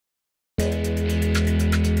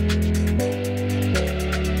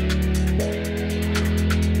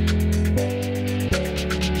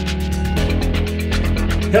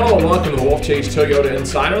Wolfchase Toyota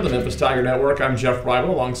Insider, the Memphis Tiger Network. I'm Jeff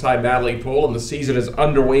Brightwell alongside Natalie Poole, and the season is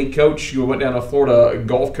underway. Coach, you went down to Florida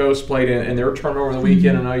Gulf Coast, played in their tournament over the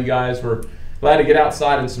weekend. I know you guys were glad to get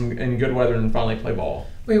outside in good weather and finally play ball.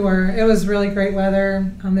 We were. It was really great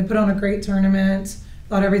weather. They put on a great tournament.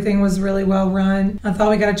 Thought everything was really well run. I thought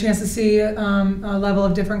we got a chance to see a level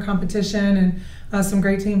of different competition and some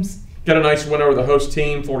great teams. Got a nice win over the host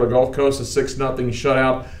team, Florida Gulf Coast, a 6-0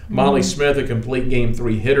 shutout. Molly Smith, a complete Game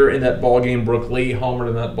 3 hitter in that ball game. Brooke Lee homered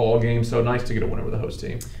in that ball game. So nice to get a win over the host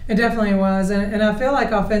team. It definitely was, and I feel like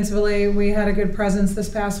offensively we had a good presence this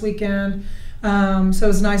past weekend. So it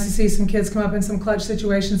was nice to see some kids come up in some clutch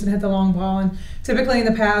situations and hit the long ball. And typically in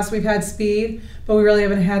the past we've had speed, but we really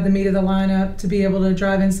haven't had the meat of the lineup to be able to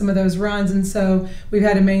drive in some of those runs. And so we've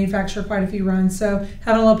had to manufacture quite a few runs. So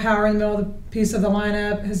having a little power in the middle of the piece of the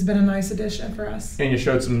lineup has been a nice addition for us. And you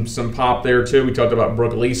showed some pop there too. We talked about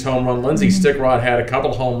Brooke Lee's home run. Lindsay Stickrod had a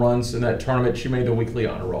couple home runs in that tournament. She made the weekly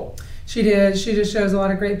honor roll. She did. She just shows a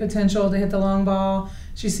lot of great potential to hit the long ball.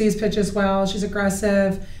 She sees pitches well. She's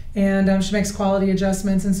aggressive. And she makes quality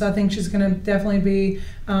adjustments, and so I think she's going to definitely be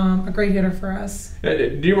a great hitter for us.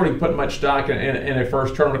 Do you really put much stock in a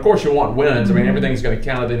first tournament? Of course, you want wins. I mean, everything's going to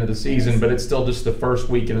count at the end of the season, but it's still just the first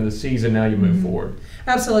weekend of the season. Now you move forward.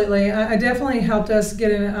 Absolutely. I definitely helped us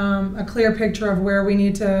get a clear picture of where we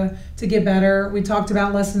need to get better. We talked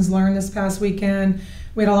about lessons learned this past weekend.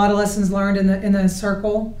 We had a lot of lessons learned in the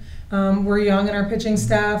circle. We're young in our pitching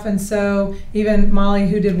staff, and so even Molly,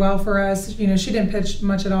 who did well for us, she didn't pitch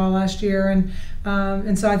much at all last year,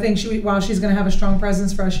 and so I think while she's going to have a strong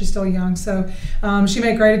presence for us, she's still young. So she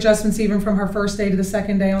made great adjustments even from her first day to the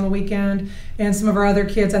second day on the weekend. And some of our other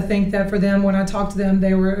kids, I think that for them, when I talked to them,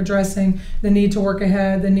 they were addressing the need to work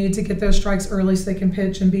ahead, the need to get those strikes early so they can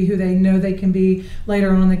pitch and be who they know they can be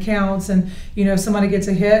later on in the counts. And if somebody gets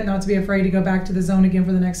a hit, not to be afraid to go back to the zone again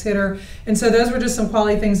for the next hitter. And so those were just some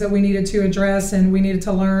quality things that we needed to address and we needed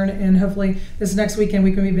to learn. And hopefully this next weekend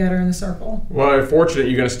we can be better in the circle. Well, fortunate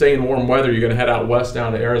you're going to stay in warm weather. You're going to head out west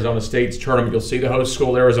down to Arizona State's tournament. You'll see the host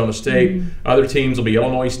school, Arizona State. Other teams will be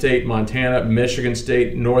Illinois State, Montana, Michigan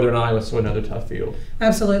State, Northern Iowa, so another tough field.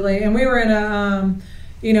 Absolutely. And we were in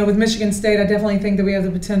a, with Michigan State, I definitely think that we have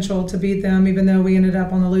the potential to beat them, even though we ended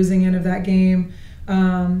up on the losing end of that game.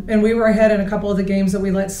 And we were ahead in a couple of the games that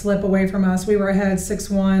we let slip away from us. We were ahead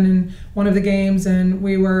 6-1 in one of the games, and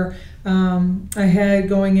we were ahead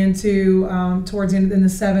going into towards the end in the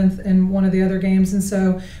seventh in one of the other games. And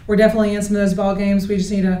so we're definitely in some of those ball games. We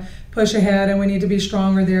just need to push ahead, and we need to be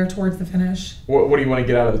stronger there towards the finish. What do you want to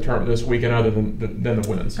get out of the tournament this weekend other than the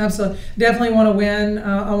wins? Absolutely. Definitely want to win.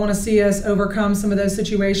 I want to see us overcome some of those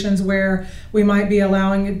situations where we might be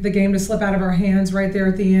allowing the game to slip out of our hands right there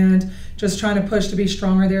at the end, just trying to push to be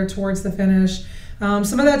stronger there towards the finish.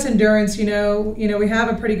 Some of that's endurance. We have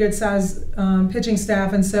a pretty good size pitching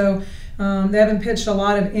staff, and so they haven't pitched a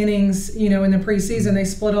lot of innings, in the preseason. They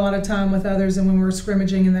split a lot of time with others and when we're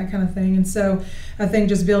scrimmaging and that kind of thing. And so I think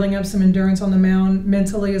just building up some endurance on the mound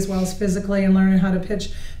mentally as well as physically and learning how to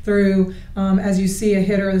pitch through as you see a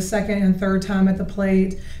hitter the second and third time at the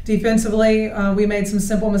plate. Defensively, we made some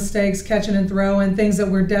simple mistakes, catching and throwing, things that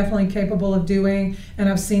we're definitely capable of doing, and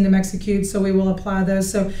I've seen them execute, so we will apply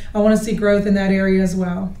those. So I want to see growth in that area as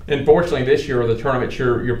well. And fortunately this year, or the tournament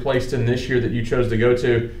you're placed in this year that you chose to go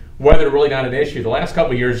to, weather really not an issue. The last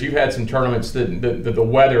couple of years, you've had some tournaments that the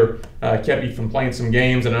weather kept you from playing some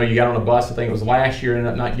games. I know you got on a bus, I think it was last year,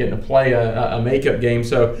 and not getting to play a makeup game.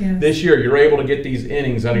 So this year, you're able to get these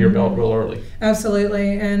innings under your belt real early.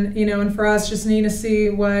 Absolutely. And, and for us, just need to see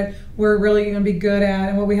what we're really going to be good at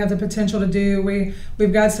and what we have the potential to do.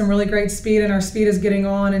 We've got some really great speed, and our speed is getting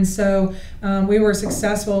on. And so we were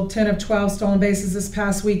successful, 10 of 12 stolen bases this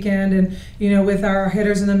past weekend. And, with our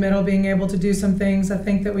hitters in the middle being able to do some things, I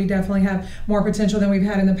think that we definitely have more potential than we've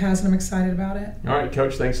had in the past, and I'm excited about it. All right,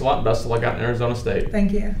 Coach, thanks a lot. Best of luck out in Arizona State.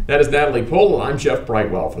 Thank you. That is Natalie Poole, and I'm Jeff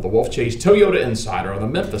Brightwell for the Wolfchase Toyota Insider on the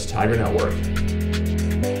Memphis Tiger Network.